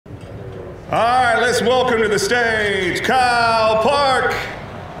All right, let's welcome to the stage, Kyle Park.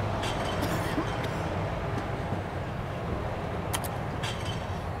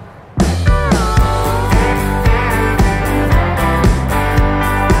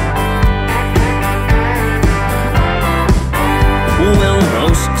 Well,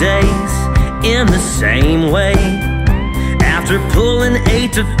 most days in the same way. After pulling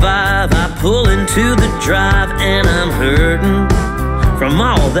 8 to 5, I pull into the drive and I'm hurting from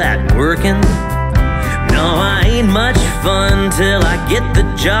all that working. No, I ain't much fun till I get the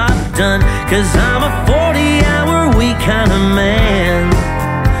job done, 'cause I'm a 40-hour week kind of man.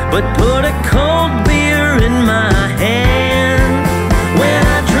 But put a cold beer in my hand. When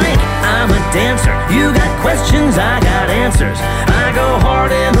I drink, I'm a dancer. You got questions, I got answers. I go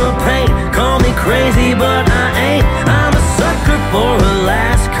hard in the paint. Call me crazy, but I ain't. I'm a sucker for a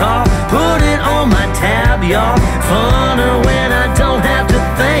last call. Put it on my tab, y'all. Funner when I don't have to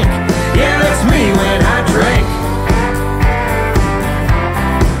think. Yeah, that's me when I drink.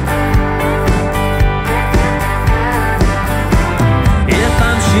 If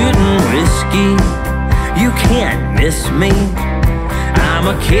I'm shooting whiskey, you can't miss me. I'm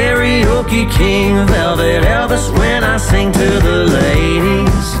a karaoke king, velvet Elvis when I sing to the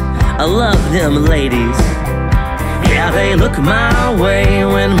ladies. I love them ladies. Yeah, they look my way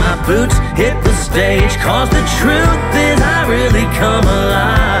when my boots hit the stage. 'Cause the truth is I really come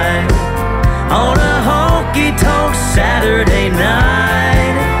alive on a honky-tonk Saturday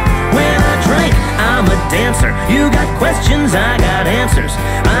night. When I drink, I'm a dancer. You got questions, I got answers.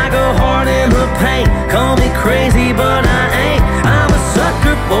 I go hard in the paint. Call me crazy, but I ain't. I'm a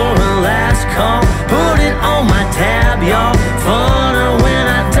sucker for a last call. Put it on my tab, y'all. Funner when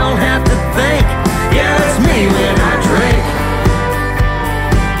I don't have to think. Yeah, that's me when I drink.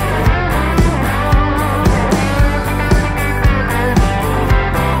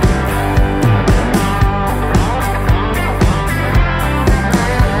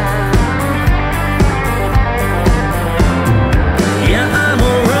 Yeah, I'm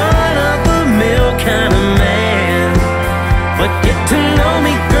a run-of-the-mill kind of man, but get to know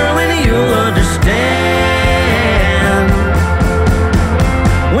me, girl, and you'll understand.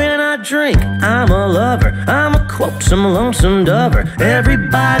 When I drink, I'm a lover. I'm a quote, some lonesome dover.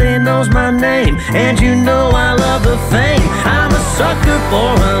 Everybody knows my name, and you know I love the fame. I'm a sucker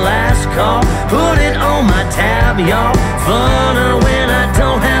for a last call. Put it on my tab, y'all. Funner when I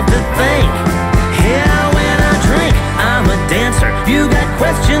don't have to think. Yeah, when I drink, I'm a dancer. You got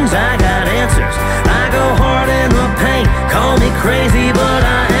questions, I got answers. I go hard in the paint. Call me crazy, but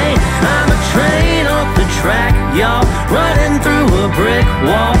I ain't. I'm a train off the track, y'all. Running through a brick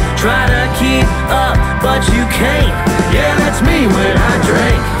wall. Try to keep up, but you can't. Yeah, that's me when I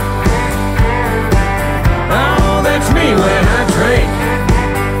drink. Oh, that's me when I drink.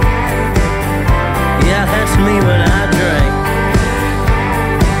 Yeah, that's me when I drink.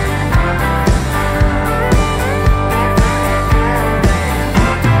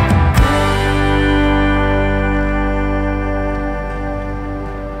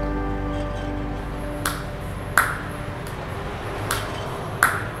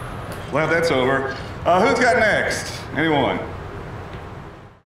 Well, that's over. Who's got next? Anyone?